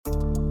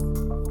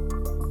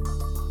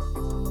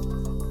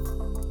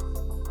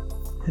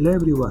Hello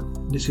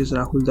everyone, this is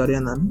Rahul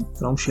Daryanani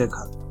from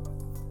Sharekhan.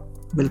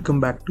 Welcome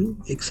back to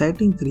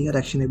exciting 3R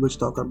actionable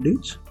stock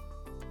updates.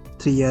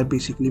 3R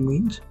basically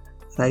means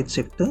right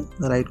sector,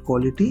 right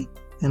quality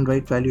and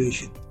right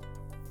valuation.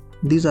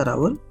 These are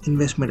our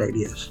investment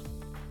ideas.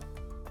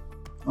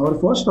 Our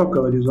first stock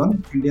coverage is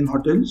on Indian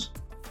Hotels.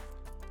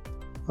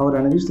 Our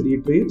analyst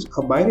reiterates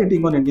a buy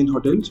rating on Indian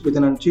Hotels with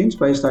an unchanged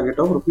price target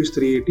of Rs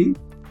 380.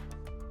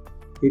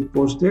 It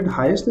posted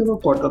highest ever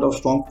quarter of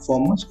strong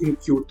performance in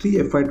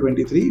Q3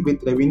 FY23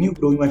 with revenue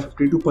growing by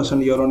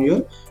 52% year on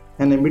year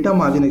and EBITDA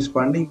margin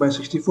expanding by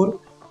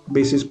 64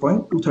 basis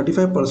points to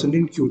 35%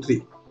 in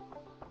Q3.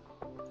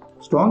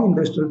 Strong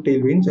industrial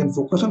tailwinds and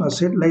focus on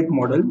asset-light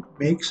model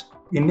makes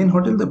Indian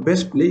Hotel the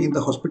best play in the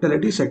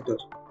hospitality sector.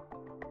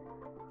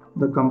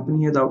 The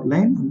company has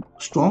outlined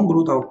a strong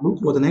growth outlook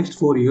over the next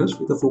 4 years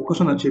with a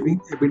focus on achieving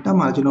EBITDA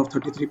margin of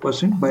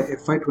 33% by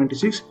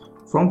FY26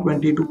 from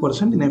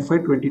 22% in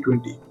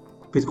FY2020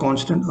 with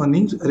constant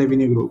earnings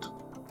revenue growth.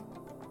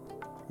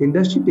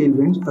 Industry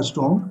tailwinds are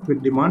strong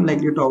with demand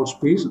likely to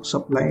outpace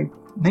supply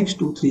next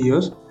 2-3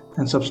 years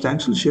and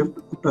substantial shift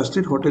to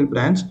trusted hotel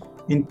brands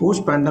in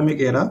post-pandemic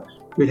era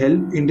will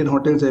help Indian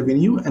Hotels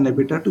revenue and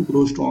EBITDA to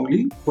grow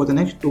strongly for the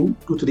next 2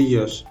 to 3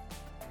 years.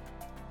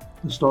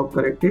 The stock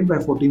corrected by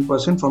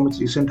 14% from its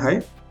recent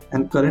high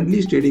and currently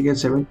is trading at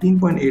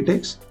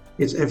 17.8x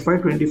its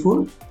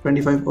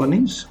FY24-25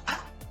 earnings.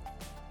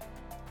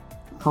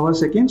 Our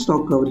second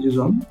stock coverage is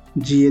on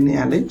GNA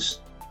Alex.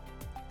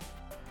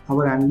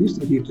 Our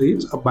analyst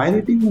reiterates a buy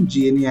rating on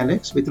GNA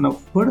Alex with an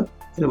upward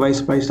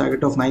revised price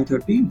target of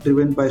 930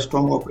 driven by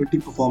strong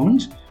operating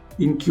performance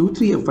in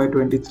Q3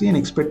 FY23 and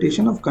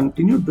expectation of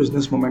continued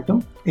business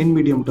momentum in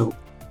medium term.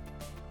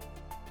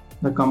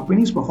 The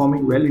company is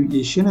performing well in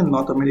Asian and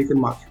North American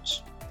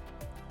markets.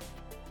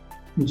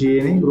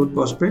 GNA growth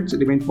prospects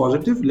remain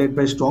positive, led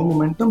by strong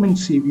momentum in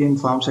CV and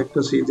farm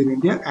sector sales in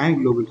India and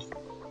globally.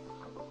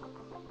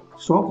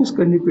 Stock is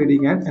currently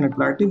trading at an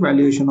attractive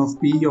valuation of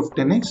PE of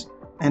 10x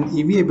and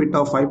EV/EBITDA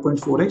of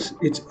 5.4x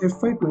its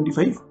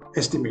FY25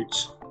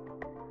 estimates.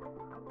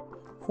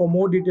 For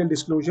more detailed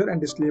disclosure and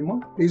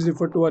disclaimer, please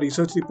refer to our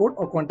research report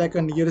or contact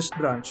our nearest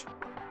branch.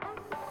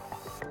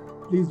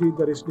 Please read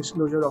the risk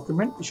disclosure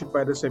document issued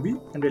by the SEBI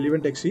and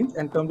relevant exchange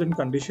and terms and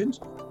conditions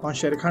on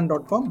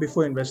sharekhan.com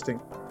before investing.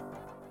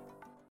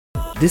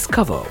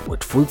 Discover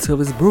what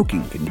full-service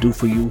broking can do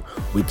for you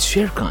with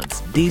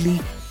Sharekhan's daily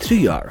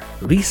 3R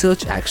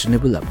Research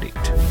Actionable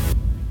Update.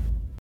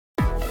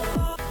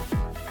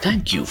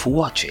 Thank you for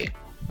watching.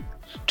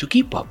 To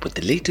keep up with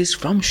the latest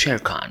from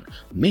Sharekhan,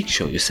 make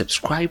sure you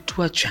subscribe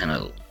to our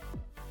channel.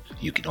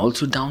 You can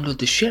also download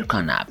the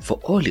Sharekhan app for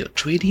all your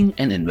trading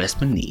and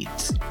investment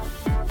needs.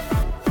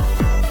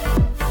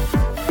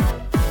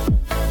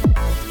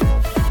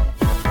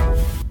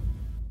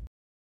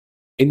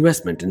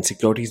 Investment in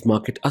securities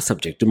market are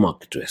subject to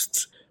market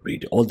risks.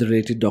 Read all the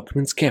related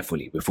documents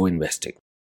carefully before investing.